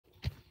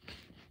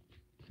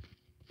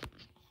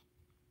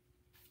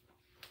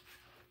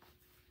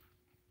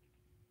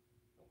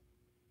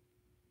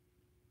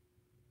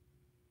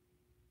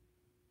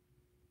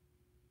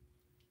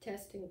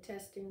Testing,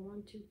 testing,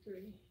 1, 2,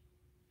 3.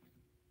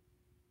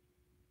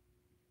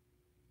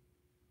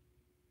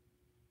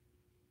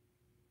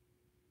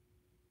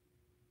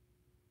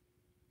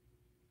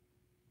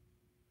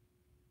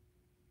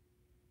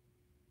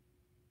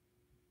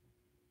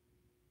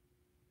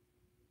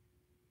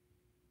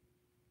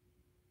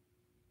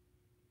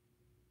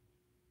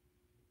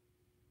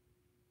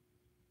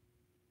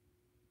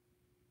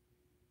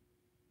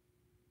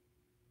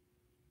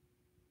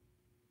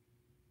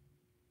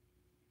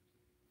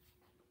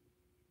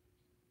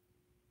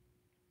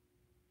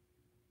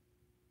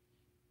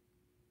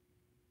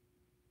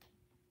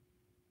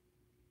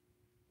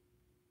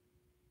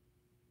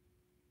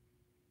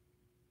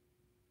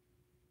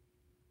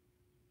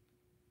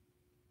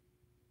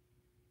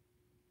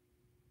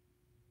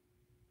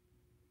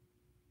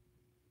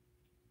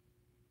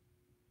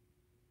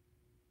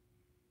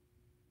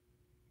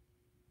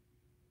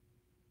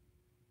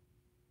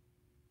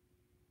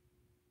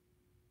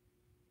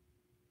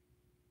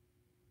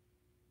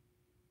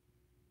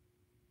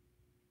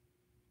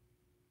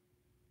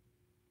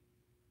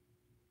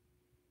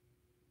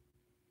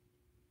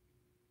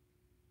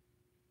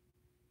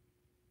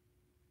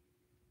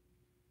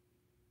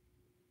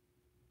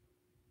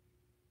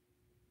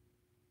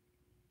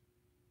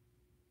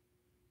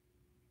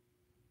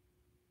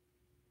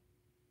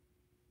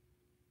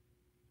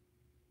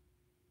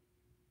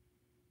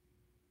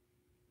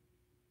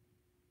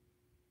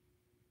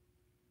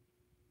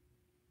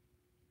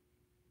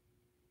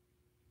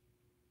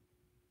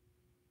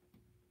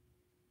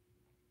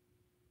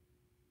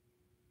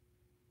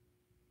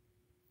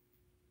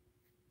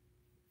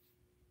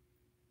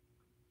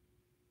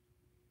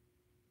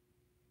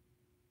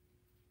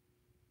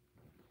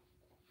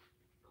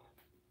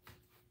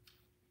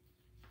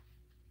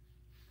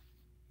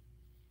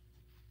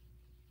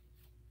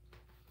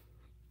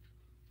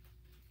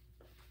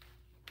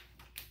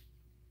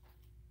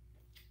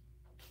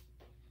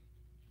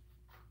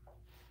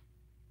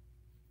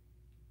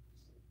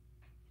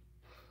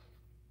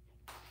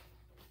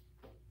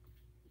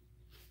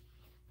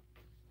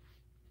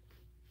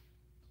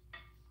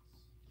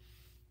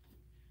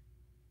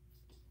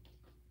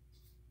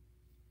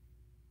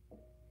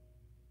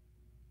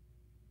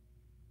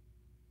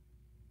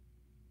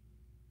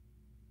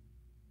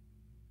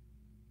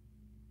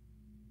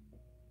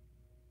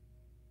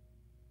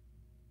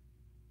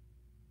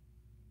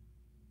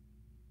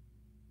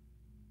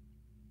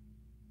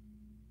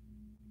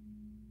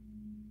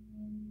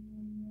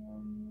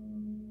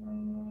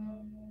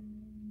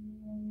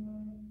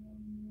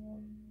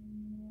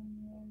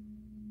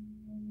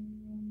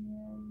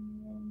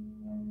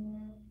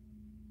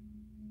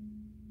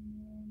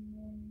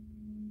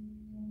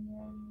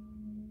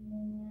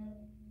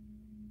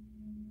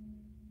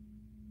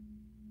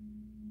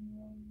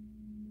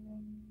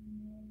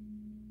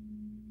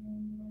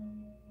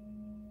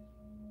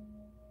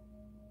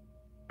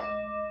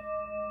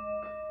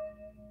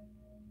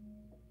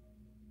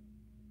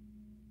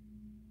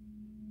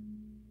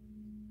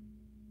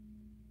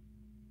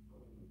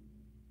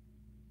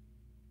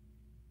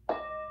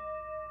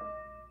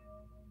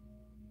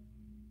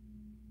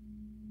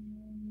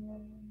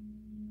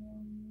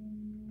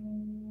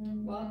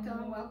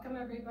 Welcome, welcome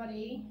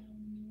everybody.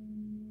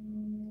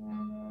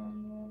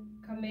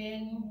 Come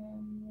in,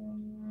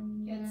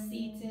 get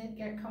seated,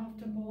 get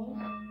comfortable.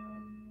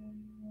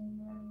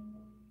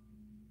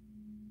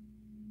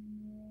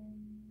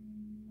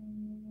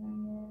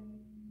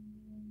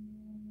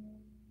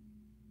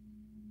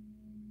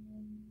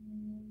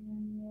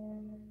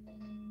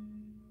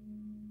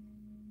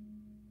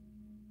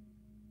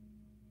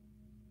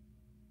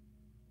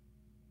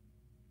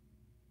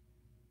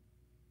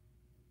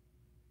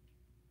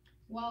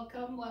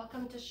 Welcome,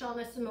 welcome to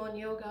Shauna Simone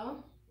Yoga.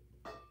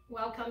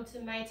 Welcome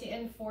to Mighty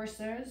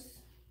Enforcers.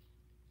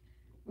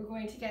 We're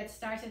going to get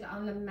started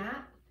on the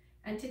mat,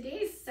 and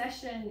today's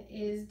session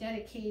is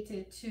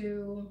dedicated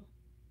to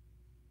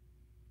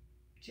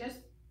just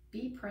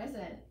be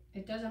present.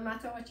 It doesn't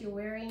matter what you're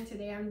wearing.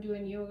 Today I'm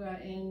doing yoga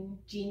in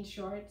jean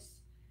shorts.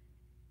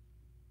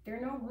 There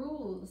are no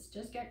rules.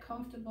 Just get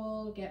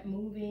comfortable, get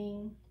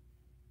moving,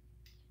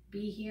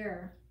 be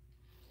here.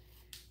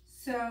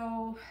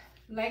 So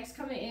legs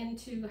coming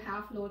into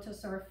half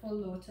lotus or full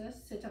lotus.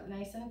 Sit up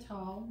nice and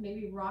tall.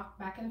 Maybe rock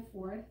back and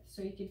forth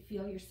so you can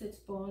feel your sits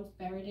bones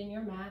buried in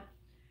your mat.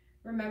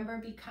 Remember,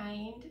 be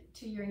kind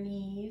to your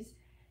knees.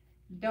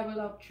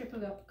 Double up,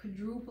 triple up,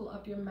 quadruple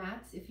up your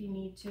mats if you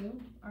need to.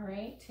 All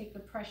right, take the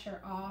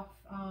pressure off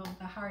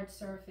the hard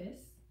surface.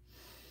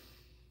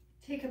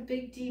 Take a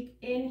big deep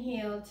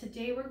inhale.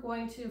 Today we're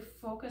going to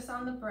focus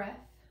on the breath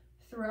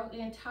throughout the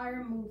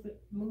entire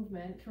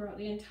movement, throughout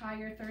the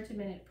entire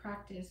 30-minute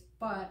practice,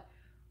 but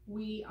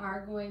we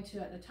are going to,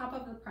 at the top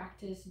of the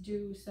practice,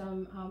 do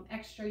some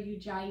extra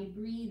ujjayi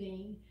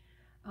breathing.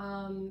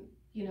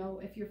 You know,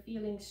 if you're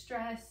feeling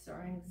stress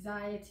or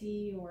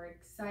anxiety or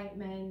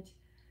excitement,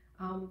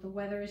 the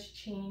weather is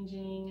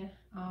changing,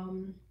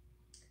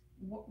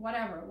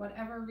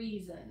 whatever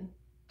reason,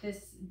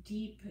 this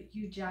deep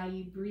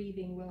ujjayi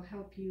breathing will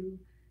help you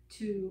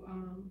to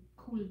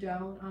cool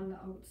down on the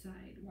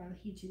outside while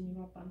heating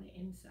you up on the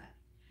inside.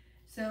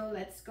 So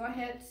let's go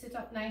ahead, sit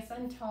up nice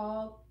and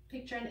tall.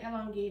 Picture an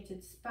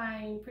elongated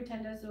spine.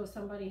 Pretend as though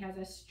somebody has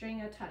a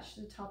string attached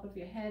to the top of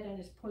your head and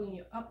is pulling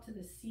you up to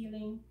the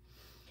ceiling.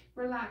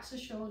 Relax the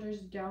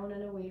shoulders down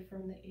and away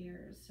from the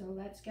ears. So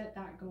let's get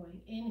that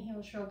going.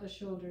 Inhale, shrug the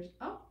shoulders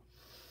up.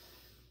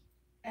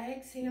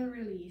 Exhale,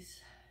 release.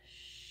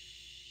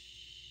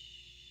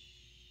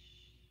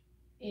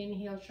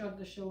 Inhale, shrug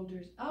the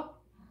shoulders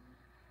up.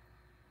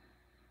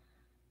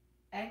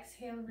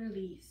 Exhale,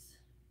 release.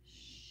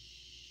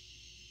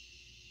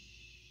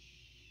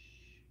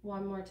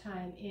 One more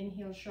time.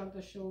 Inhale, shrug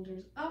the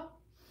shoulders up.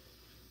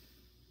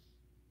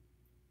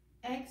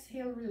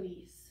 Exhale,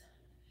 release.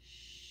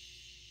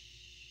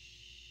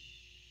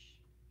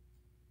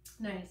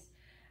 Nice.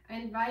 I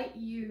invite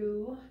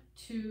you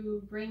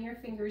to bring your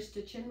fingers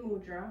to Chin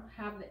Mudra.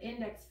 Have the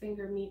index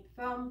finger meet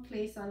thumb.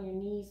 Place on your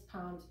knees,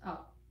 palms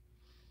up.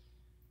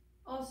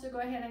 Also, go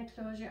ahead and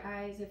close your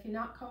eyes. If you're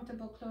not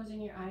comfortable closing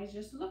your eyes,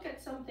 just look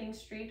at something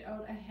straight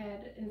out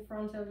ahead in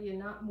front of you,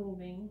 not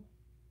moving,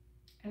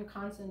 and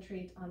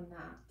concentrate on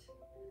that.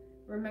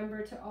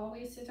 Remember to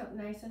always sit up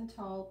nice and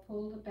tall.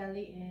 Pull the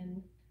belly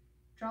in.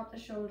 Drop the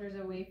shoulders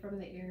away from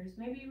the ears.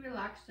 Maybe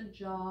relax the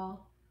jaw.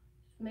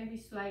 Maybe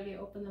slightly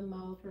open the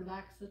mouth.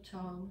 Relax the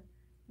tongue.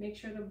 Make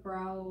sure the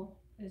brow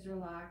is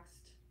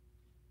relaxed.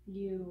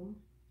 You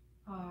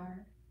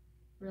are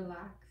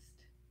relaxed.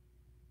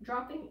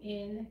 Dropping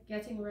in,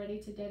 getting ready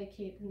to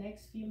dedicate the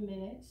next few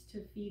minutes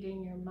to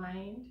feeding your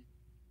mind,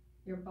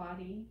 your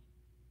body,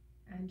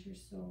 and your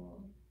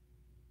soul.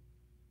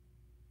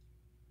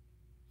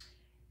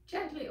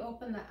 Gently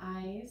open the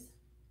eyes,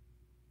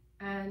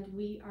 and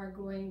we are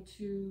going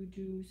to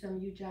do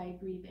some Ujjayi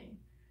breathing.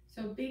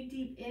 So big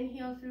deep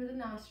inhale through the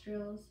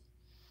nostrils.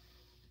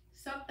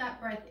 Suck that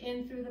breath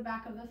in through the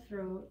back of the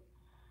throat.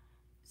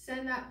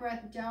 Send that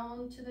breath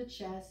down to the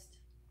chest.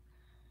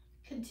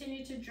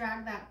 Continue to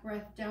drag that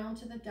breath down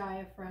to the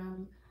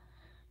diaphragm.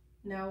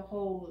 Now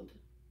hold.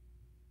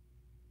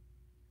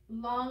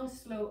 Long,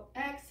 slow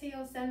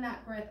exhale. Send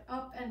that breath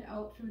up and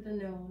out through the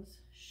nose.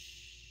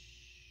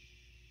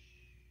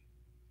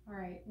 All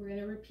right, we're going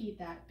to repeat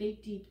that.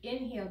 Big, deep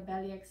inhale,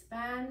 belly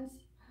expands.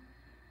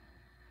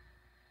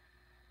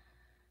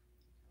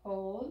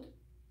 Hold.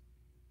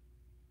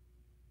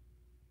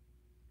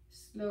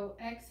 Slow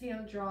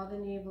exhale, draw the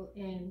navel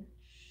in.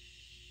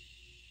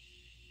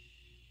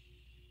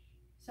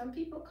 Some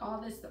people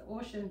call this the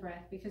ocean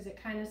breath because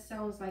it kind of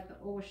sounds like the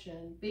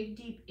ocean. Big,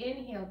 deep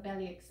inhale,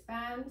 belly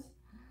expands.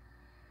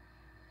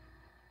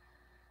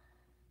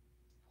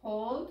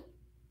 Hold.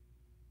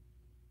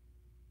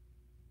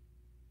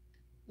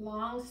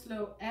 Long,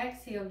 slow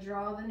exhale,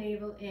 draw the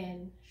navel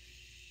in.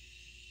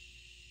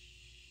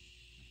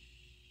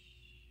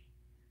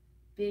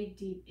 Big,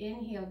 deep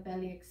inhale,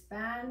 belly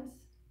expands.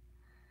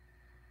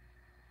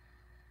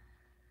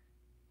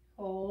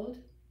 Hold.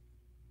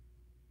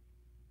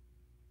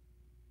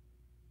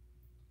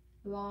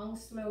 Long,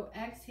 slow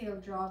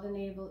exhale, draw the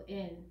navel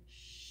in.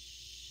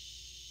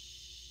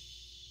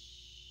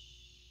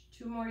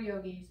 Two more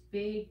yogis.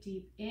 Big,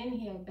 deep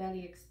inhale,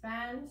 belly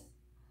expands.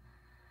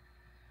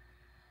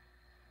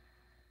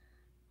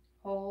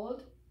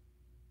 Hold.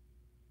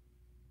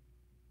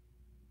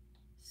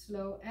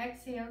 Slow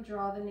exhale,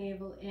 draw the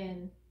navel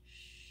in.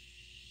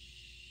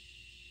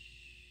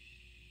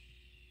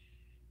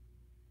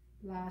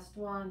 Last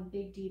one.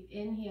 Big, deep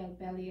inhale,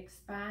 belly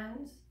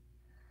expands.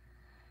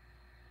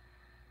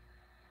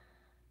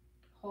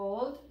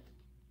 Hold.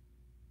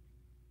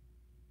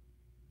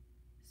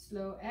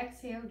 Slow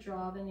exhale,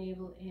 draw the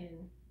navel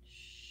in.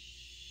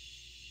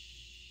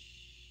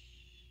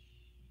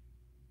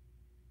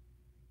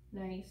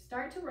 Nice.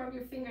 Start to rub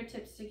your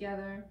fingertips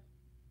together.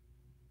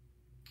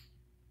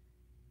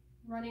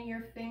 Running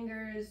your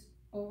fingers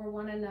over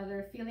one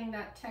another, feeling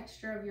that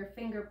texture of your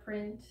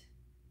fingerprint.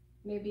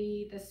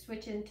 Maybe the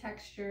switch in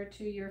texture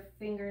to your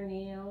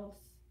fingernails.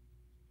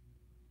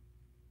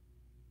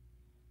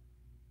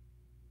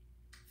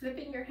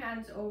 Flipping your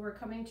hands over,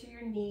 coming to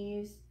your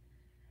knees.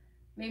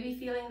 Maybe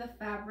feeling the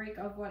fabric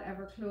of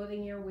whatever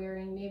clothing you're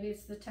wearing. Maybe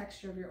it's the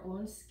texture of your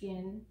own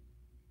skin.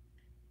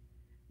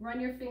 Run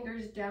your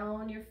fingers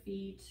down your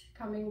feet,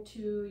 coming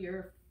to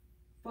your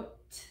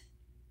foot.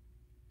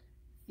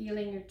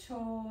 Feeling your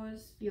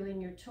toes, feeling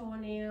your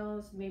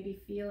toenails,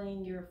 maybe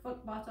feeling your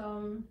foot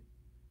bottom.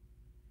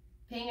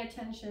 Paying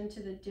attention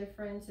to the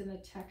difference in the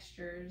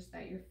textures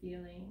that you're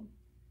feeling.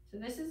 So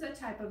this is a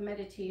type of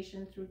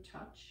meditation through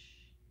touch.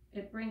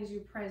 It brings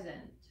you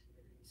present.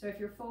 So if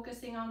you're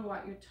focusing on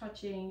what you're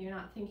touching, you're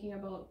not thinking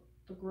about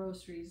the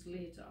groceries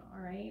later,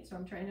 all right? So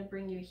I'm trying to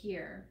bring you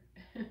here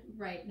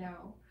right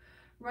now.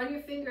 Run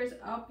your fingers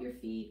up your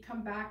feet,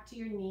 come back to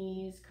your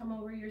knees, come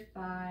over your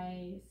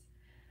thighs,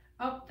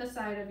 up the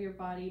side of your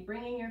body,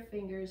 bringing your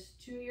fingers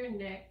to your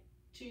neck,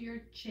 to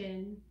your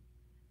chin,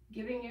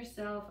 giving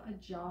yourself a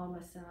jaw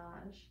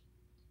massage.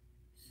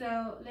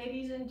 So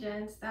ladies and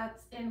gents,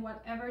 that's in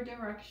whatever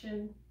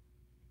direction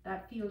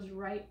that feels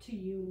right to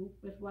you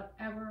with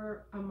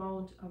whatever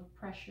amount of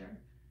pressure.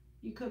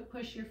 You could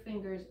push your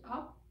fingers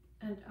up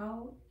and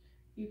out.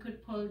 You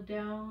could pull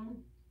down,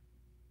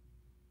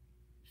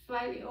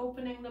 slightly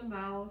opening the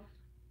mouth,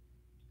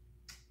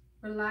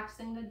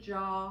 relaxing the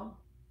jaw.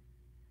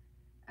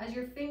 As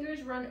your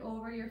fingers run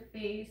over your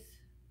face,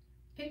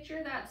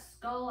 picture that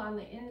skull on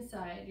the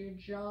inside, your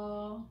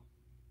jaw,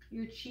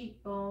 your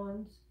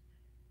cheekbones,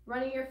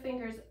 running your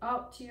fingers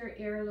up to your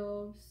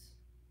earlobes,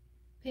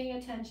 paying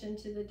attention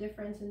to the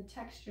difference in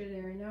texture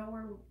there. Now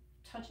we're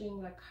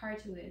touching the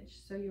cartilage,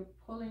 so you're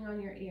pulling on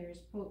your ears.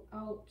 Pull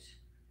out,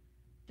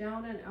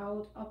 down and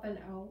out, up and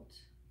out.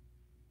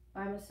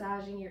 By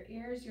massaging your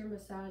ears, you're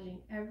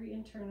massaging every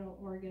internal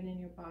organ in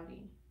your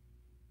body.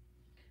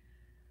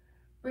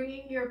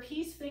 Bringing your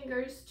peace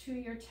fingers to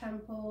your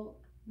temple,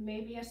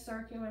 maybe a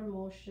circular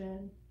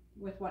motion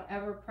with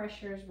whatever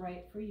pressure is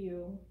right for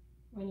you.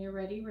 When you're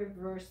ready,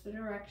 reverse the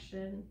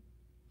direction.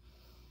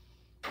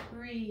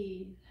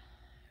 Breathe.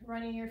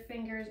 Running your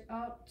fingers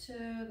up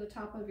to the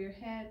top of your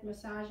head,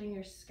 massaging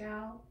your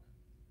scalp.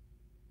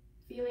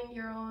 Feeling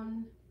your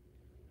own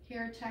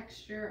hair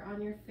texture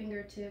on your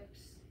fingertips.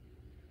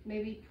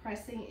 Maybe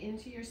pressing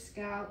into your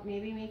scalp,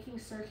 maybe making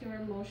circular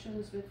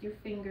motions with your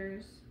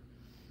fingers.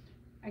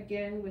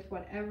 Again, with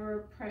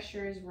whatever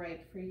pressure is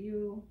right for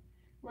you.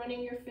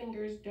 Running your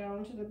fingers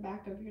down to the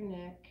back of your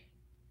neck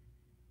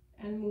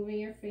and moving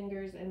your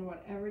fingers in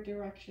whatever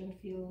direction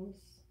feels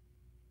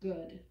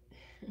good.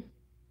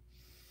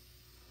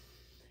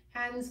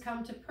 Hands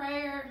come to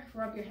prayer.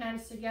 Rub your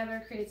hands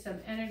together, create some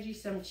energy,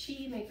 some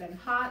chi, make them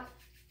hot.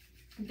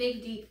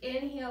 Big deep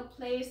inhale,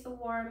 place the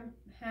warm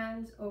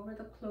hands over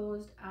the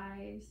closed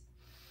eyes.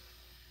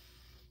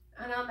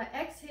 And on the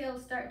exhale,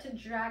 start to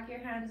drag your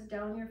hands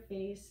down your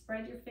face,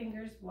 spread your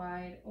fingers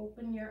wide,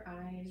 open your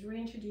eyes,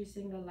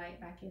 reintroducing the light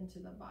back into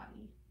the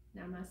body.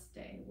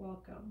 Namaste,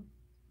 welcome.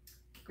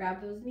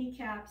 Grab those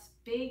kneecaps,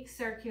 big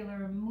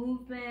circular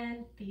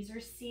movement. These are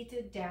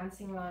seated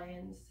dancing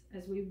lions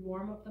as we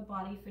warm up the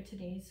body for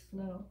today's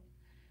flow.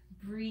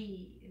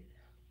 Breathe,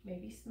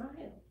 maybe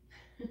smile.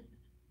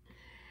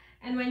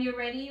 And when you're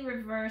ready,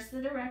 reverse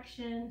the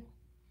direction,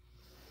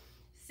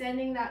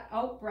 sending that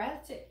out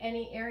breath to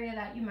any area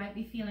that you might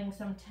be feeling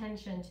some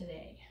tension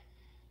today.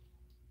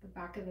 The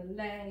back of the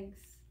legs,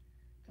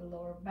 the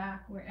lower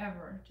back,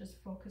 wherever,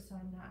 just focus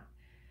on that.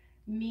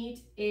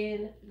 Meet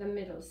in the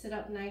middle, sit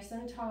up nice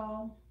and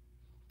tall.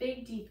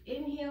 Big deep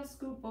inhale,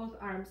 scoop both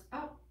arms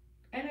up,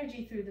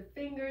 energy through the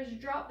fingers,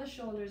 drop the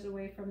shoulders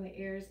away from the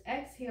ears.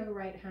 Exhale,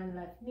 right hand,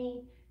 left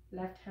knee,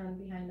 left hand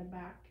behind the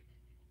back.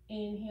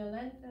 Inhale,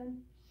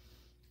 lengthen.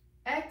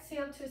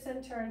 Exhale, twist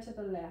and turn to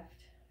the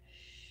left.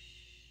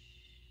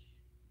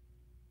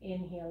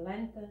 Inhale,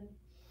 lengthen.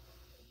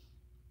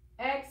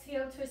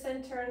 Exhale, twist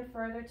and turn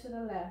further to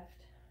the left.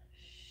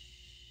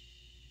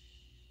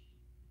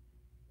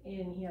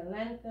 Inhale,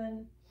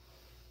 lengthen.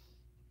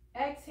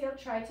 Exhale,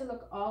 try to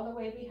look all the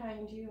way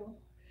behind you.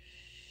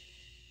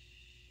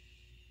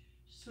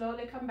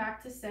 Slowly come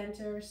back to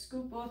center.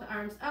 Scoop both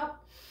arms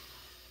up.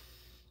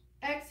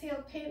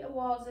 Exhale, paint the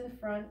walls in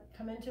front.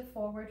 Come into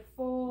forward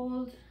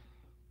fold.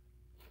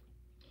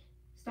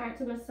 Start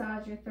to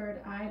massage your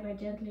third eye by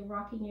gently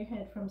rocking your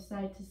head from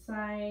side to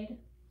side.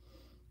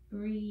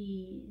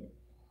 Breathe.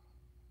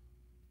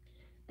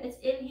 Let's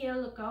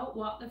inhale, look out,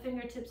 walk the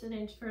fingertips an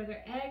inch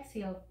further.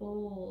 Exhale,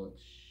 fold.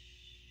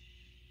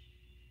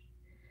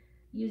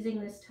 Using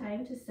this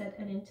time to set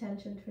an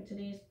intention for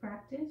today's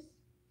practice.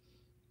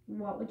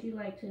 What would you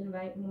like to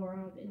invite more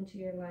of into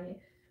your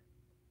life?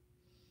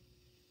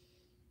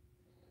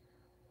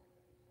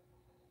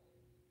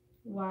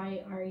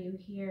 Why are you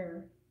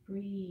here?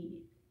 Breathe.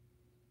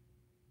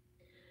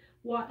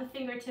 Walk the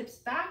fingertips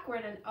back. We're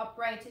in an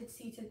uprighted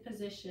seated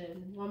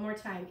position. One more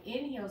time.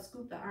 Inhale,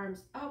 scoop the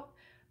arms up.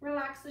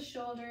 Relax the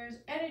shoulders.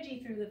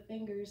 Energy through the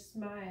fingers.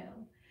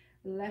 Smile.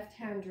 Left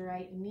hand,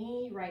 right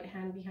knee. Right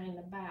hand behind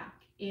the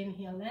back.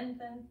 Inhale,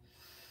 lengthen.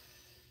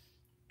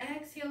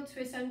 Exhale,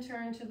 twist and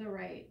turn to the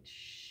right.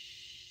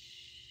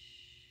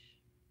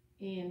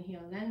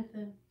 Inhale,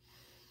 lengthen.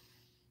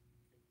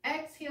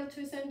 Exhale,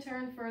 twist and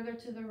turn further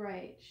to the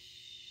right.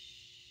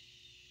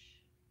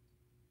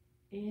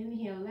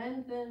 Inhale,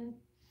 lengthen.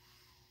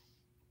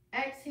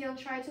 Exhale,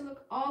 try to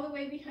look all the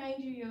way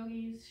behind you,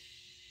 yogis.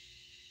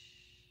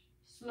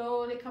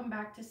 Slowly come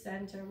back to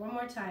center. One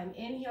more time.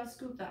 Inhale,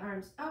 scoop the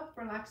arms up,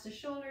 relax the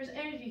shoulders,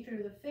 energy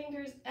through the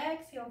fingers.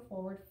 Exhale,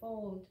 forward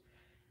fold.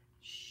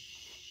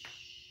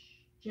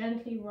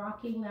 Gently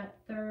rocking that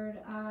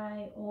third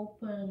eye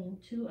open.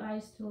 2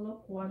 eyes to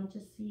look, 1 to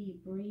see.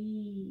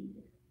 Breathe.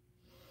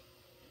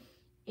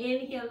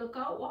 Inhale, look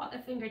out, walk the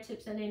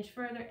fingertips an inch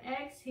further.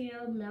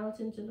 Exhale, melt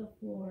into the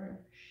floor.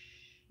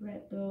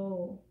 Let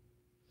go.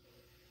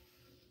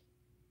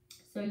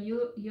 So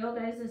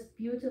yoga is this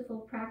beautiful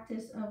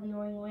practice of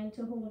knowing when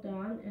to hold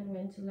on and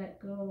when to let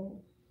go.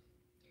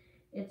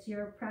 It's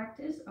your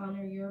practice,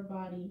 honor your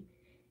body.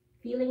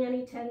 Feeling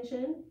any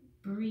tension,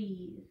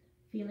 breathe.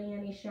 Feeling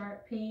any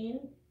sharp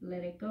pain,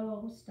 let it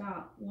go,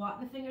 stop. Walk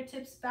the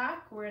fingertips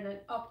back, we're in an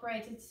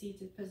uprighted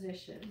seated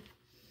position.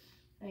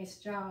 Nice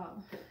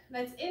job.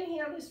 Let's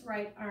inhale this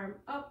right arm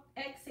up.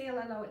 Exhale,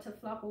 allow it to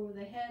flop over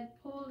the head.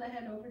 Pull the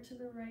head over to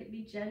the right.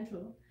 Be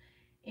gentle.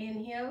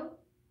 Inhale,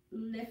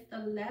 lift the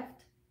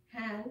left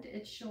hand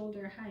at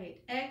shoulder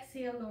height.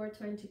 Exhale, lower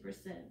 20%.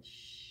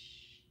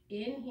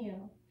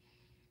 Inhale.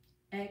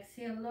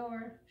 Exhale,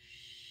 lower.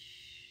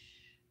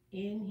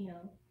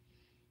 Inhale.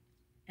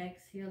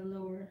 Exhale,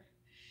 lower.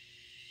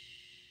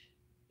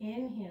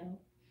 Inhale.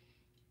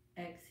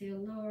 Exhale,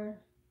 lower.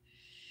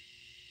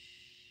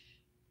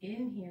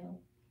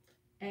 Inhale.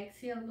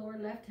 Exhale, lower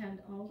left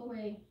hand all the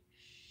way.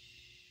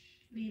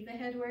 Leave the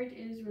head where it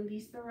is.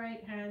 Release the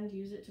right hand.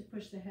 Use it to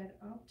push the head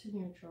up to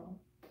neutral.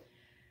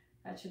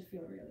 That should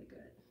feel really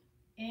good.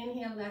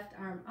 Inhale, left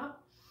arm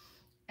up.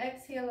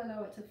 Exhale,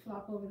 allow it to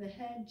flop over the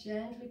head.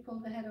 Gently pull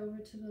the head over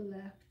to the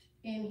left.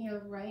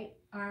 Inhale, right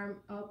arm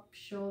up,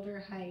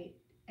 shoulder height.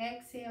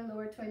 Exhale,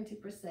 lower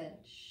 20%.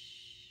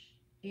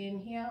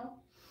 Inhale.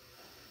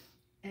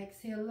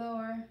 Exhale,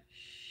 lower.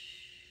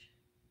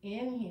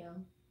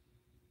 Inhale.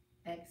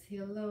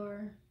 Exhale,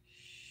 lower.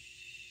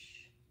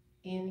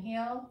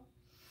 Inhale.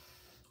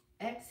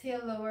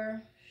 Exhale,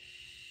 lower.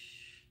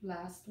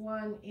 Last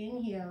one.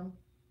 Inhale.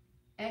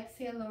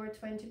 Exhale, lower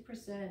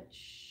 20%.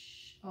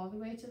 All the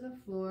way to the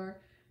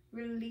floor.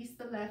 Release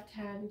the left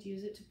hand.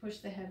 Use it to push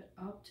the head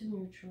up to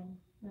neutral.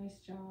 Nice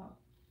job.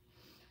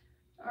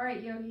 All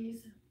right,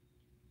 yogis.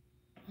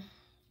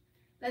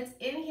 Let's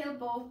inhale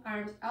both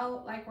arms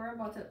out like we're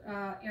about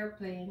to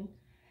airplane.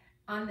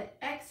 On the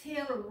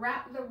exhale,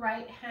 wrap the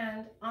right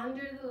hand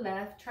under the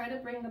left. Try to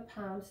bring the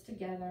palms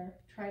together.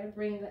 Try to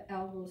bring the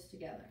elbows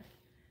together.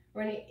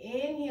 We're going to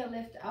inhale,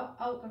 lift up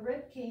out the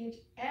rib cage.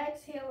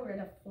 Exhale, we're going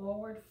to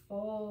forward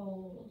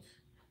fold.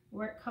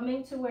 We're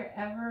coming to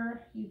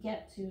wherever you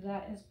get to.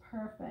 That is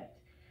perfect.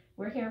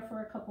 We're here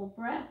for a couple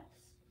breaths.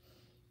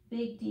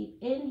 Big deep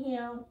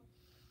inhale.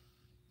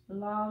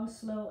 Long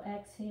slow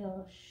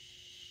exhale.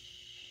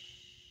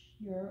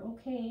 You're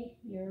okay.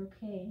 You're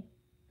okay.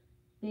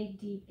 Big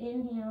deep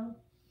inhale.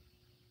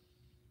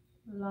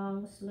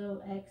 Long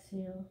slow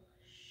exhale.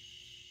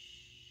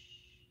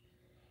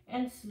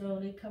 And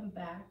slowly come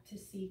back to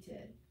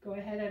seated. Go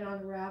ahead and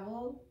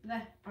unravel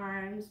the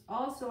arms.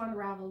 Also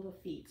unravel the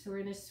feet. So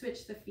we're going to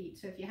switch the feet.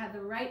 So if you have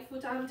the right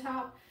foot on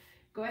top,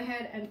 go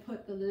ahead and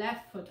put the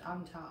left foot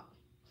on top.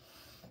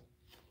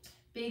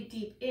 Big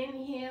deep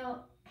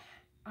inhale.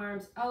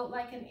 Arms out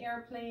like an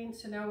airplane.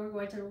 So now we're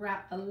going to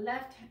wrap the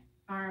left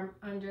arm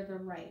under the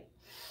right.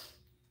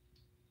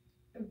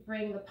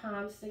 Bring the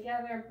palms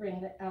together.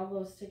 Bring the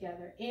elbows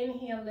together.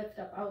 Inhale, lift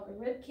up out the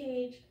rib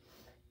cage.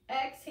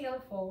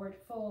 Exhale, forward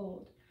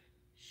fold.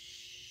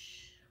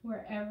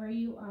 Wherever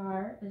you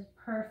are is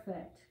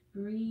perfect.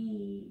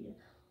 Breathe.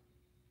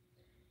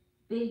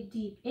 Big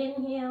deep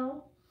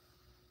inhale.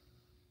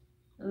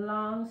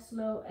 Long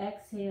slow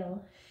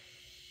exhale.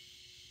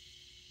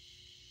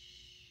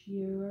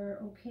 You're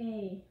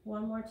okay.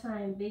 One more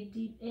time. Big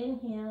deep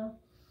inhale.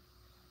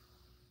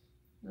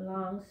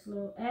 Long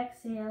slow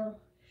exhale.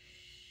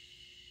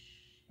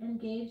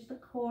 Engage the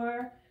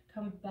core.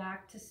 Come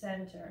back to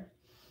center.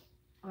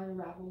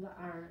 Unravel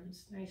the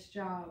arms. Nice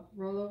job.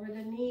 Roll over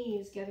the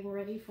knees, getting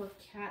ready for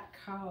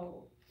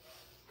cat-cow.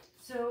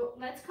 So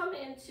let's come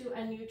into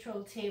a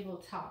neutral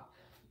tabletop.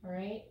 All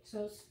right,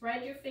 so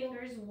spread your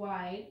fingers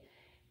wide.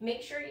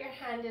 Make sure your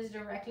hand is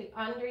directly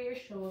under your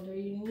shoulder,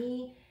 your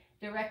knee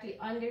directly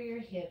under your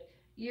hip.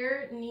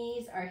 Your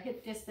knees are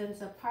hip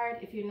distance apart.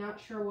 If you're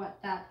not sure what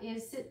that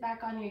is, sit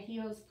back on your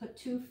heels, put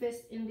two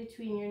fists in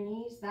between your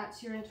knees.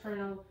 That's your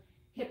internal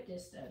hip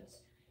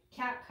distance.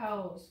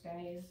 Cat-cows,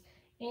 guys.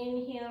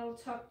 Inhale,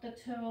 tuck the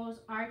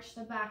toes, arch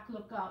the back,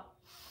 look up.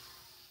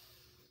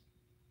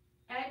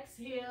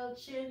 Exhale,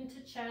 chin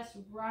to chest,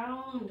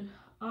 round,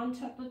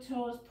 untuck the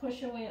toes,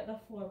 push away at the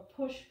floor.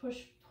 Push,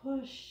 push,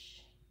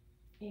 push.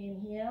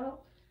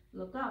 Inhale,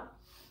 look up,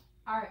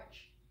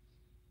 arch.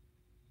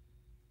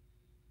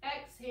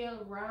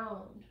 Exhale,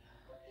 round.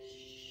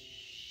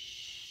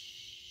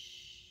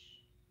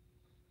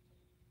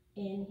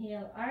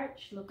 Inhale,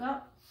 arch, look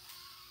up.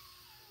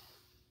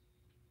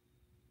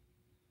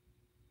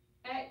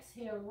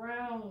 Exhale,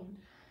 round.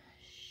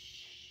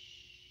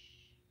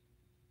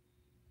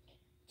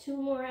 Two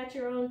more at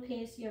your own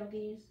pace,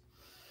 yogis.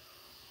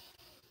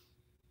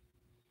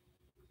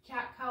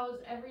 Cat-cows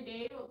every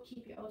day will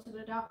keep you out to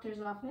the doctor's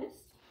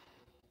office.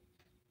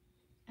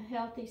 A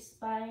healthy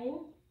spine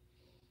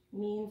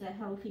means a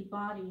healthy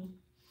body.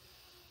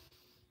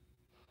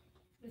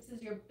 This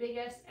is your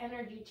biggest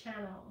energy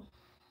channel.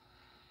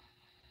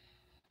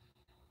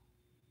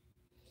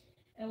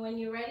 And when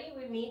you're ready,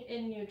 we meet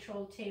in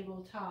neutral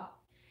tabletop.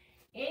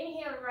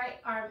 Inhale, right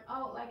arm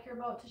out like you're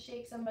about to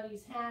shake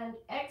somebody's hand.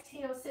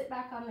 Exhale, sit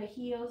back on the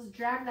heels.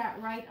 Drag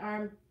that right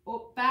arm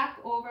back,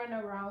 over, and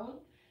around.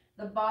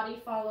 The body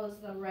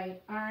follows the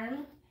right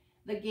arm.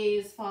 The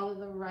gaze follows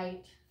the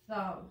right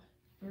thumb.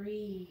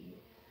 Breathe.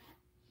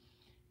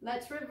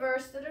 Let's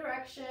reverse the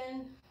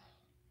direction,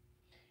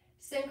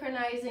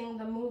 synchronizing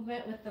the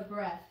movement with the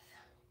breath.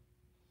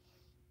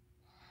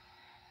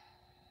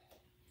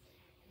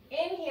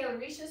 Inhale. Inhale,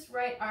 reach this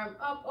right arm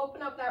up,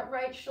 open up that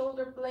right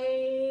shoulder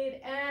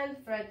blade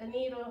and thread the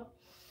needle.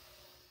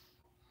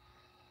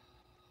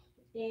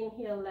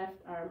 Inhale, left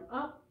arm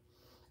up.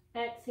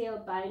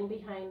 Exhale, bind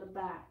behind the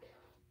back.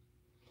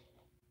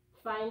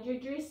 Find your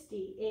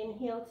dristi.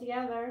 Inhale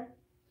together.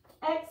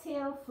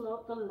 Exhale,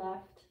 float the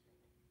left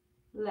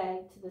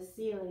leg to the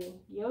ceiling.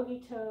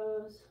 Yogi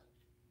toes.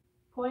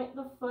 Point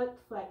the foot,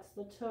 flex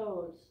the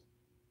toes.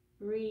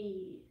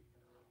 Breathe.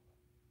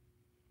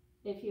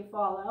 If you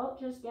fall out,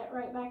 just get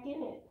right back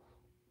in it.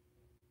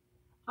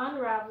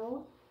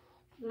 Unravel.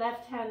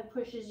 Left hand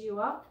pushes you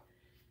up.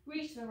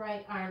 Reach the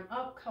right arm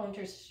up,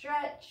 counter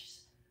stretch.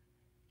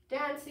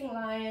 Dancing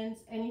lions,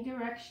 any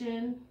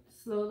direction.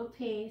 Slow the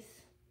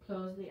pace.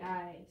 Close the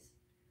eyes.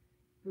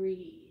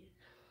 Breathe.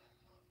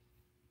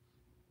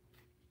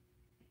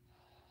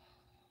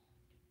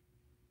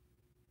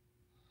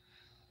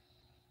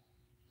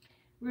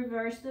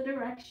 Reverse the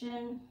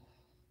direction.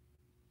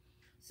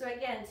 So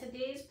again,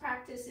 today's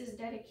practice is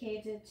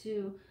dedicated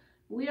to,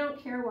 we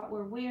don't care what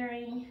we're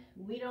wearing,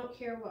 we don't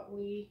care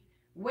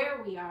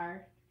where we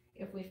are.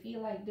 If we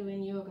feel like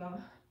doing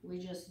yoga, we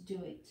just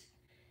do it.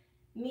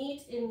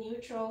 Meet in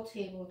neutral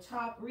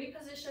tabletop.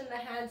 Reposition the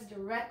hands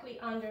directly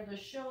under the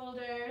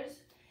shoulders.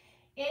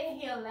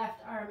 Inhale,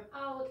 left arm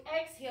out.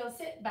 Exhale,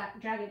 sit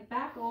back, drag it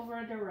back over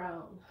and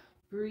around.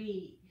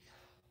 Breathe.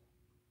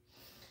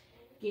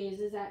 Gaze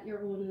is at your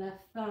own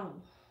left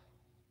thumb.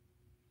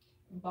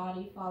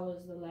 Body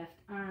follows the left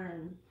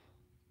arm.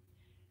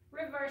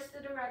 Reverse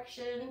the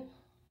direction.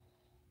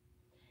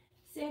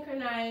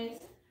 Synchronize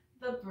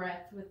the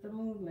breath with the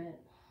movement.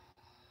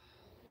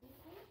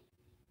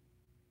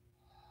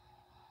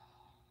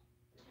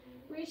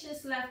 Reach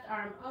this left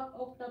arm up,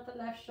 open up the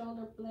left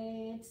shoulder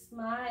blade,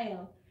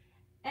 smile.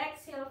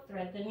 Exhale,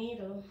 thread the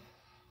needle.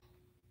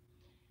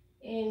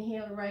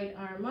 Inhale, right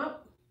arm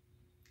up.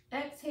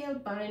 Exhale,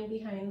 bind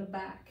behind the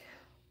back.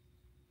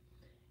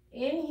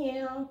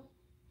 Inhale.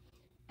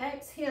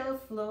 Exhale,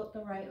 float the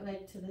right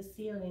leg to the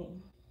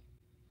ceiling.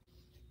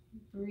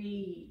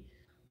 Breathe.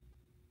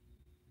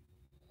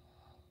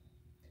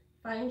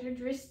 Find your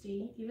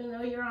dristi. Even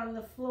though you're on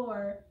the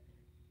floor,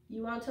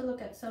 you want to look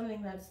at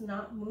something that's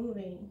not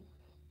moving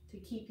to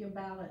keep your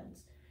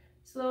balance.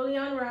 Slowly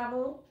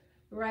unravel.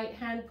 Right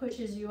hand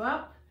pushes you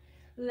up.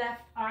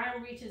 Left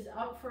arm reaches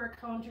up for a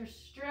counter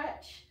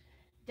stretch.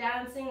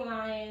 Dancing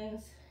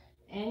lions,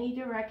 any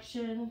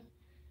direction.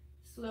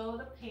 Slow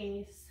the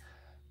pace.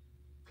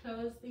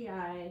 Close the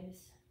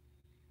eyes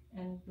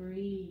and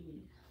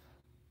breathe.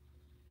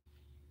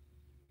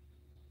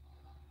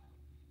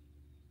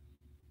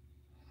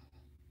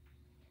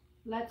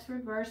 Let's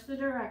reverse the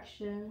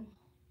direction.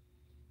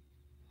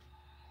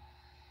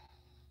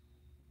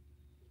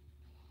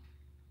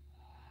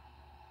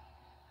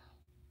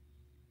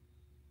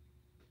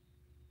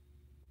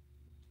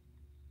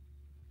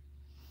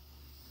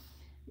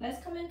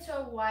 Let's come into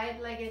a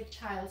wide-legged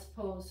child's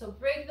pose. So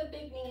bring the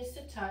big knees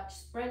to touch,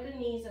 spread the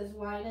knees as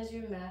wide as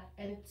your mat,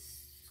 and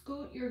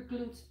scoot your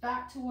glutes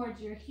back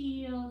towards your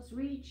heels,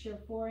 reach your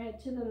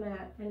forehead to the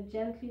mat, and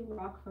gently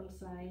rock from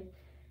side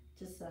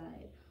to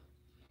side.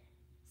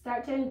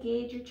 Start to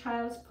engage your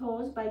child's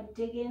pose by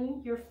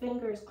digging your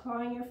fingers,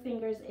 clawing your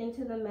fingers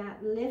into the mat,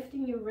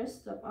 lifting your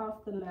wrists up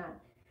off the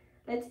mat.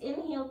 Let's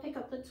inhale, pick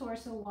up the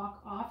torso,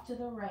 walk off to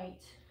the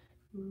right,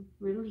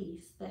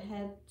 release the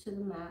head to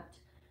the mat.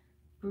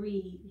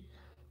 Breathe,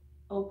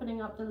 opening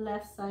up the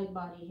left side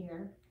body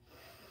here.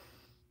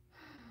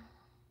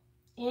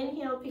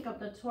 Inhale, pick up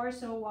the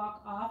torso,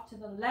 walk off to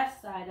the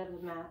left side of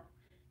the mat,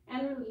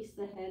 and release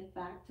the head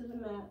back to the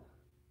mat,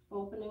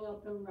 opening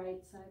up the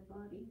right side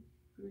body.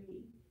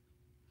 Breathe.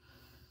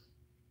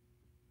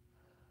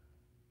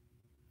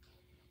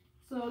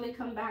 Slowly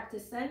come back to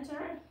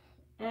center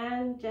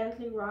and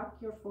gently rock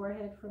your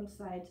forehead from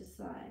side to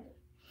side.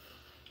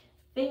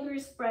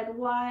 Fingers spread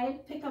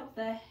wide, pick up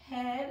the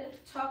head,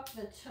 tuck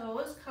the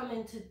toes, come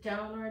into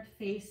downward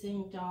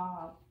facing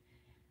dog.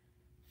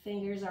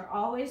 Fingers are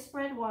always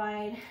spread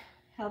wide,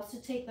 helps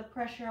to take the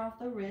pressure off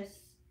the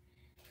wrists.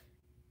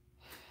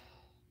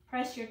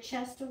 Press your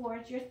chest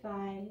towards your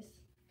thighs.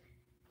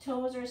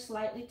 Toes are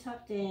slightly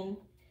tucked in,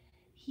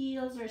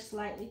 heels are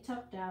slightly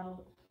tucked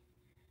out.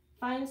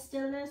 Find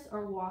stillness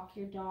or walk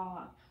your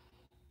dog.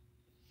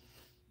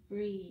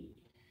 Breathe.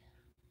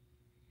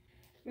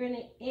 You're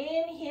going to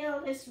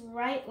inhale this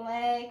right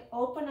leg,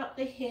 open up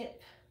the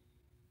hip,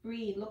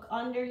 breathe. Look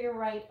under your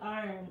right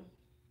arm,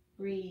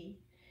 breathe.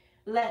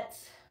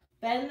 Let's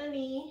bend the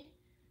knee,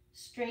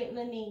 straighten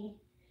the knee,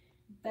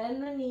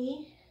 bend the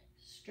knee,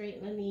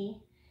 straighten the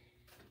knee,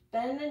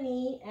 bend the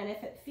knee, and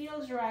if it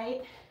feels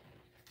right,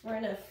 we're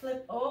going to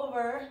flip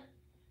over,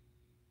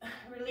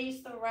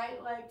 release the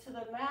right leg to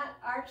the mat,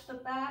 arch the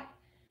back,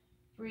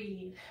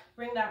 breathe.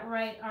 Bring that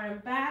right arm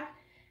back.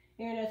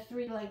 You're in a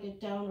three-legged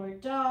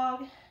downward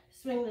dog.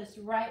 Swing this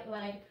right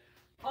leg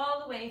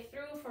all the way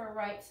through for a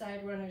right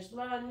side runner's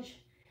lunge.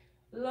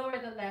 Lower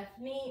the left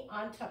knee,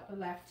 untap the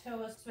left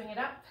toes, swing it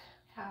up,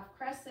 half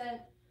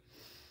crescent.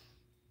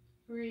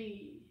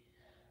 Breathe.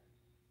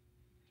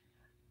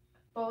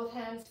 Both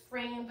hands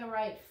frame the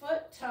right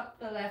foot, tuck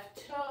the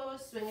left toe,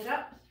 swing it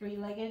up,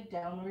 three-legged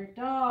downward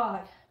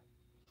dog.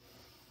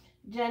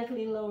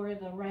 Gently lower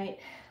the right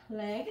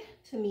leg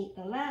to meet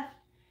the left.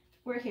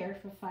 We're here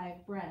for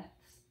 5 breaths.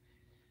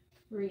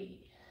 Breathe.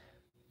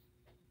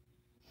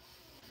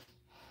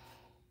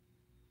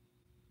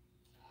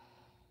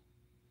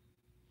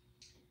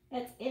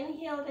 Let's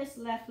inhale this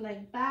left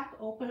leg back,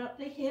 open up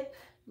the hip,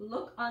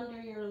 look under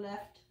your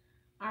left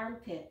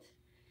armpit.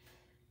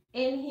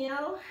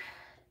 Inhale,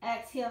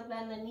 exhale,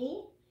 bend the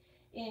knee.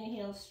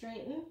 Inhale,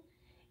 straighten.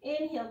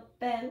 Inhale,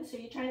 bend. So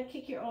you're trying to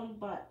kick your own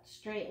butt.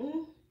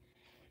 Straighten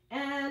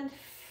and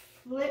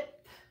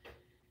flip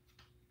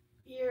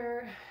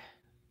your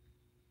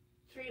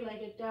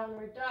three-legged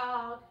downward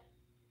dog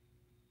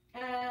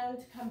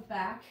and come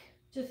back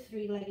to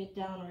three-legged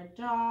downward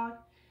dog.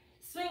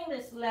 Swing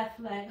this left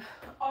leg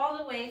all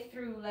the way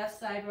through left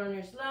side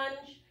runner's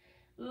lunge.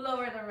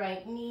 Lower the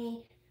right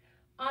knee,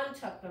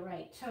 untuck the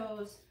right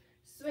toes,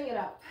 swing it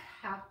up,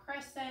 half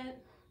crescent.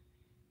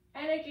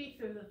 Energy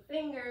through the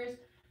fingers,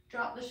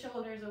 drop the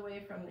shoulders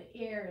away from the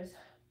ears.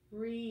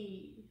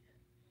 Breathe.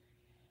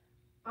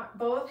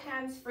 Both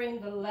hands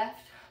frame the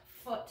left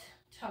foot,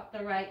 tuck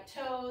the right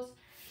toes,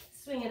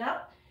 swing it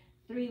up,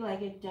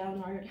 three-legged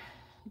downward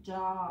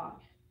dog.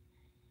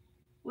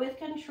 With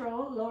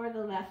control, lower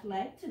the left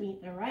leg to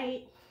meet the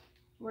right.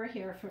 We're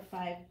here for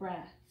 5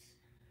 breaths.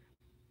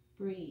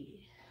 Breathe.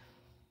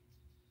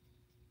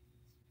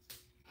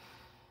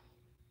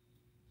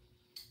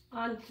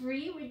 On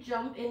 3, we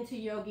jump into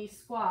yogi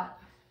squat.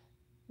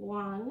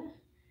 1,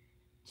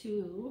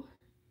 2,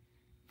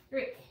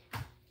 3.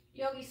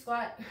 Yogi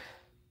squat.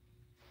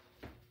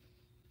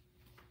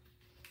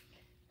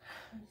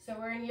 So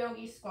we're in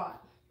yogi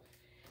squat.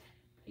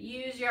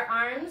 Use your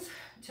arms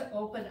to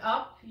open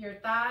up your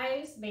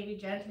thighs, maybe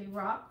gently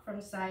rock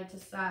from side to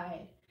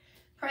side.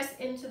 Press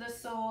into the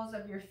soles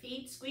of your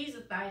feet, squeeze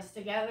the thighs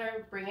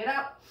together, bring it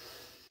up.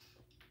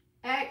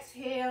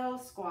 Exhale,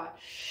 squat.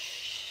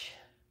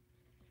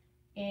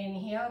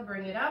 Inhale,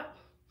 bring it up.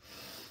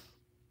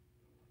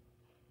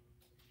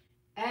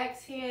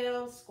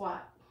 Exhale,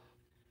 squat.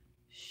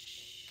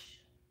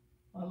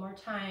 One more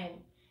time.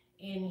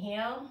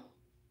 Inhale.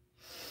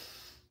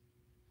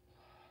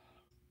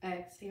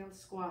 Exhale,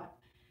 squat.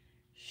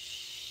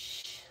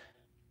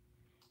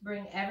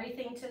 Bring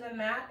everything to the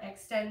mat.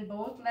 Extend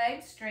both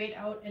legs straight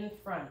out in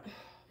front.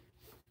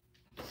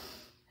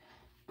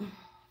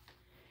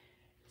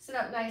 Sit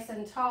up nice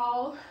and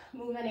tall.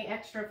 Move any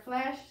extra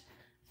flesh.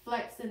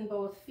 Flex in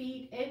both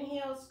feet.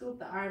 Inhale, scoop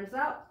the arms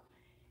up.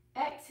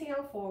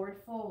 Exhale, forward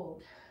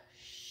fold.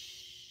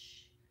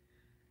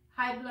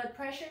 High blood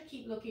pressure,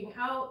 keep looking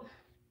out.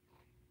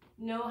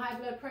 No high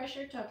blood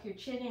pressure, tuck your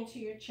chin into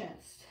your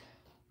chest.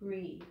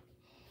 Breathe.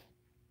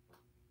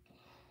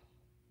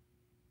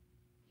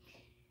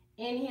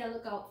 Inhale,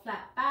 look out,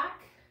 flat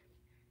back.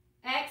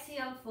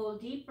 Exhale,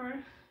 fold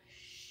deeper.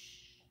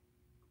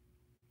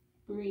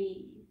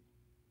 Breathe.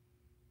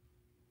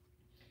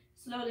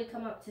 Slowly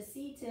come up to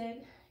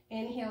seated.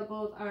 Inhale,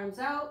 both arms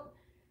out.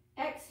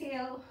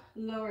 Exhale,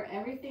 lower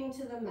everything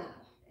to the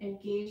mat.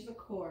 Engage the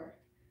core.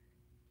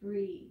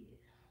 Breathe.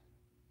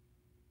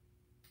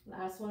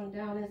 Last one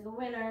down is the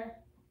winner.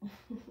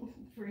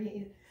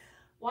 Breathe.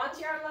 Once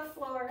you're on the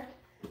floor,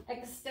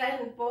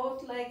 extend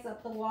both legs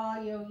up the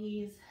wall,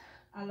 yogis,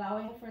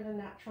 allowing for the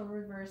natural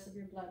reverse of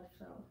your blood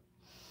flow.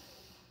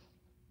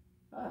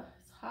 Oh,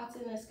 it's hot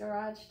in this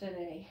garage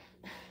today.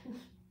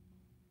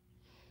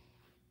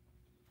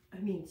 I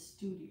mean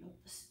studio,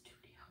 the studio.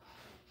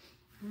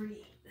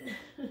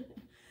 Breathe.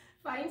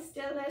 Find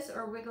stillness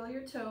or wiggle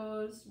your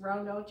toes,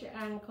 round out your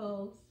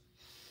ankles.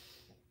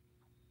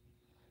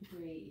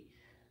 Breathe.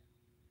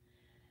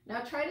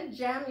 Now try to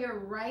jam your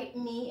right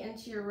knee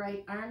into your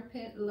right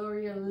armpit, lower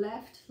your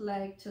left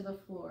leg to the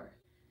floor.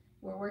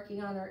 We're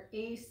working on our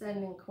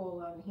ascending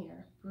colon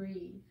here.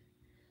 Breathe.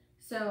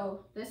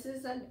 So this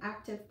is an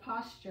active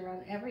posture.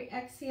 On every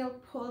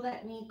exhale, pull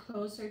that knee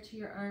closer to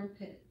your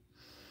armpit.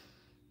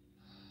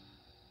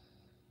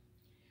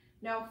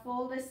 Now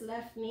fold this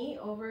left knee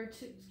over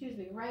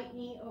to, right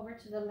knee over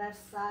to the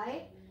left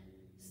side.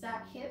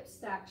 Stack hips,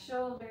 stack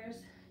shoulders.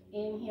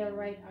 Inhale,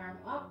 right arm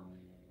up.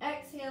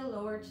 Exhale,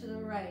 lower to the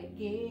right.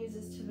 Gaze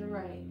is to the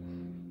right.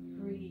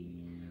 Breathe.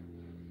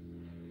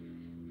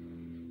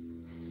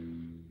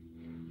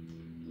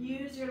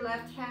 Use your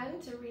left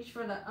hand to reach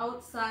for the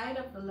outside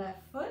of the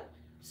left foot.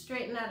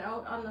 Straighten that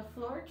out on the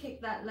floor.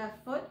 Kick that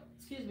left foot,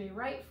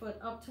 right foot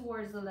up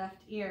towards the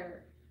left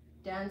ear.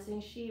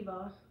 Dancing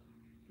Shiva.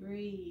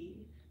 Breathe.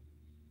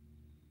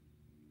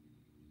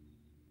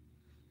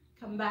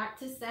 Come back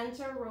to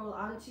center. Roll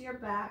onto your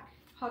back.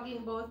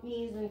 Hugging both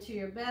knees into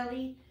your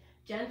belly.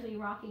 Gently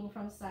rocking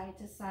from side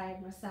to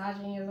side,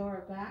 massaging your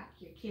lower back,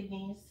 your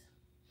kidneys.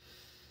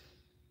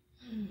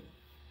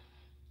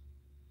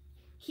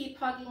 Keep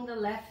hugging the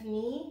left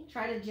knee.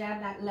 Try to jab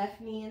that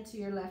left knee into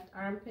your left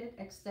armpit.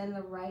 Extend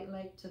the right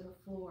leg to the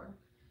floor.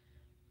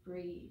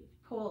 Breathe.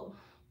 Pull.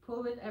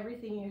 Pull with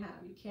everything you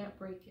have. You can't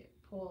break it.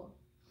 Pull.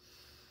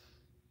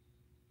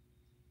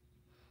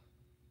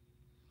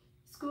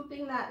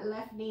 Scooping that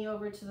left knee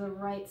over to the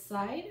right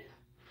side,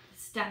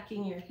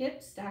 stacking your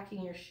hips,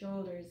 stacking your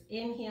shoulders.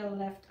 Inhale,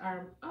 left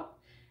arm up.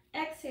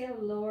 Exhale,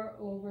 lower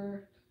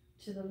over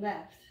to the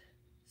left.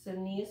 So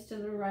knee is to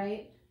the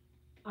right,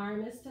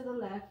 arm is to the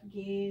left,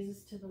 gaze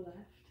is to the left.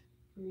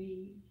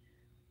 Breathe.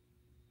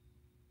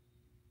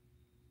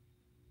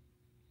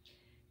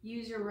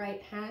 Use your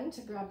right hand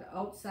to grab the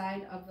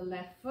outside of the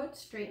left foot.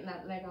 Straighten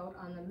that leg out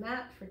on the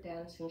mat for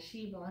dancing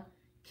Shiva.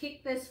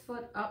 Kick this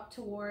foot up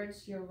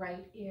towards your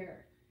right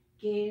ear.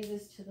 Gaze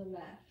is to the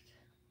left.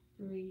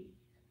 Breathe.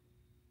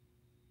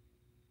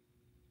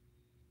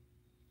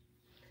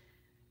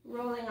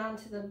 Rolling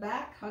onto the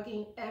back,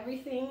 hugging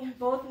everything,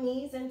 both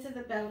knees into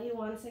the belly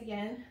once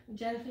again.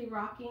 Gently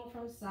rocking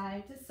from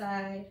side to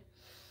side.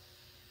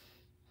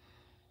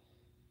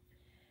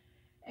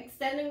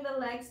 Extending the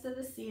legs to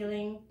the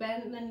ceiling,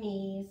 bend the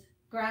knees,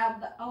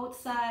 grab the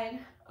outside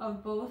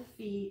of both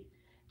feet,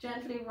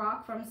 gently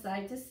rock from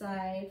side to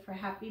side for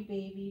happy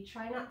baby.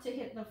 Try not to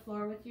hit the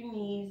floor with your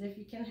knees if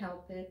you can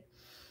help it.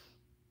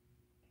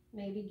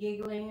 Maybe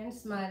giggling and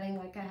smiling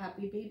like a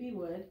happy baby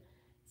would.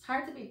 It's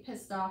hard to be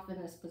pissed off in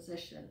this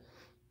position.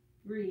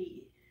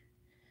 Breathe.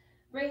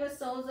 Bring the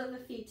soles of the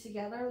feet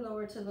together,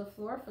 lower to the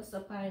floor for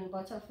supine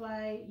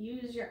butterfly.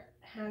 Use your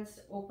hands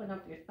to open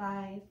up your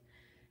thighs.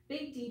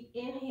 Big deep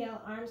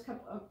inhale, arms come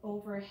up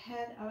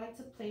overhead. I like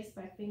to place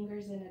my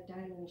fingers in a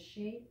diamond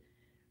shape.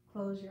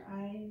 Close your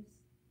eyes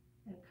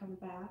and come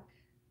back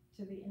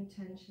to the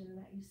intention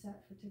that you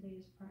set for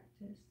today's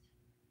practice.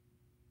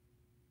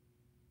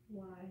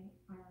 Why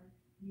are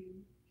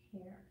you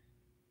here?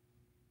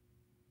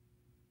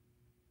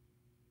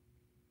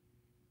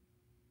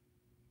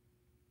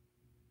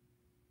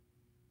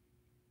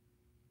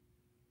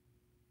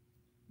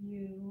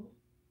 You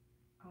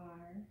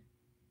are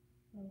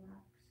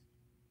relaxed.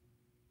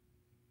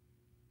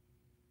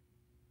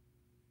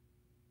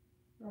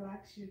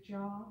 Relax your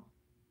jaw,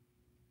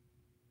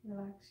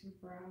 relax your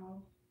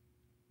brow.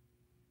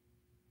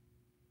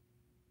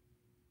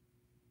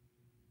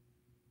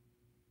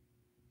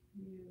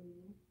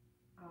 You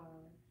are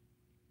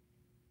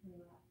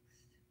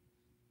relaxed.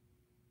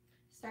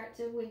 Start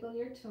to wiggle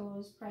your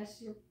toes, press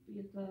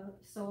the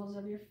soles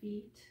of your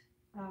feet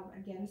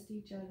against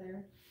each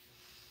other.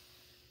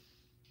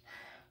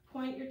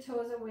 Point your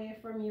toes away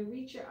from you,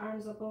 reach your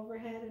arms up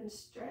overhead and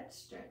stretch,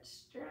 stretch,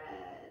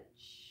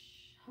 stretch.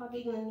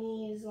 Hugging the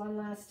knees one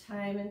last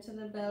time into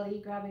the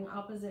belly, grabbing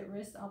opposite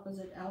wrists,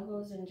 opposite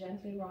elbows, and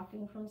gently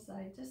rocking from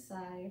side to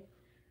side.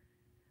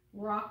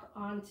 Rock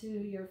onto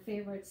your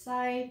favorite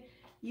side,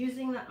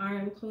 using the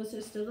arm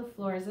closest to the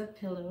floor as a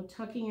pillow,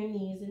 tucking your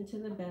knees into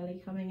the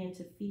belly, coming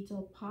into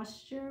fetal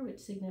posture, which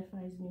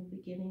signifies new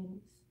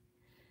beginnings.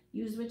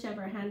 Use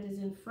whichever hand is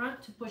in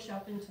front to push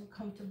up into a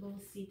comfortable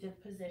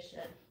seated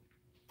position.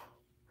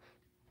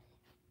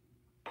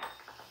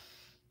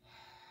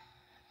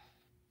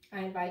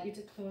 I invite you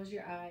to close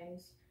your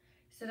eyes,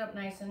 sit up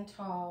nice and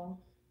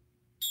tall.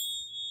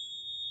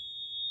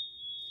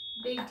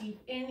 Big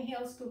deep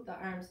inhale, scoop the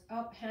arms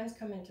up, hands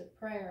come into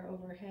prayer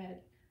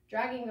overhead,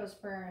 dragging those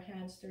prayer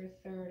hands through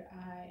third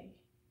eye.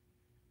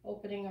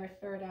 Opening our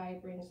third eye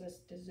brings us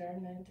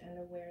discernment and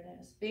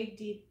awareness. Big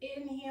deep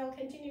inhale,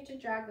 continue to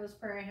drag those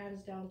prayer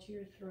hands down to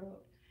your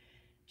throat.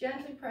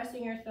 Gently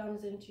pressing your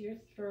thumbs into your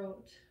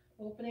throat,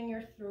 opening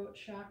your throat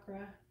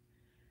chakra.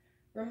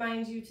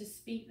 Reminds you to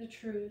speak the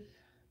truth,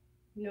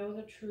 know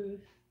the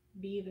truth,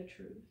 be the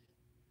truth.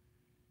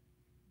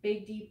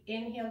 Big deep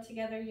inhale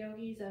together,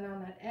 yogis, and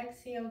on that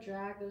exhale,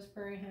 drag those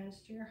prayer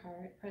hands to your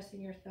heart, pressing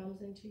your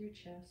thumbs into your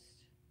chest.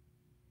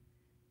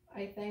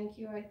 I thank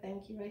you, I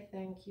thank you, I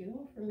thank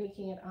you for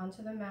making it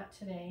onto the mat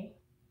today.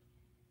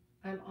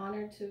 I'm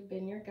honored to have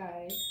been your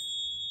guide.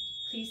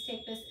 Please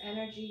take this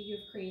energy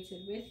you've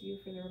created with you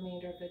for the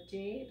remainder of the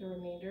day, the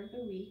remainder of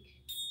the week.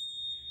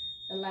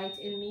 The light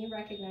in me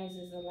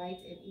recognizes the light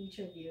in each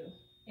of you,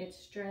 its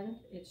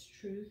strength, its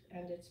truth,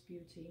 and its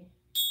beauty.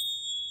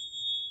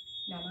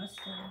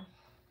 Namaste.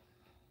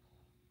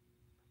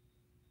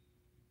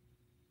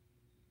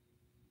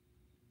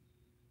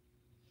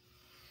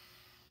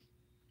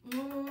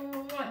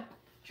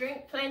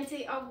 Drink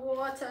plenty of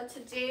water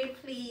today,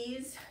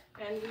 please,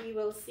 and we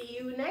will see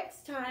you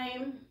next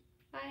time.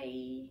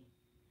 Bye.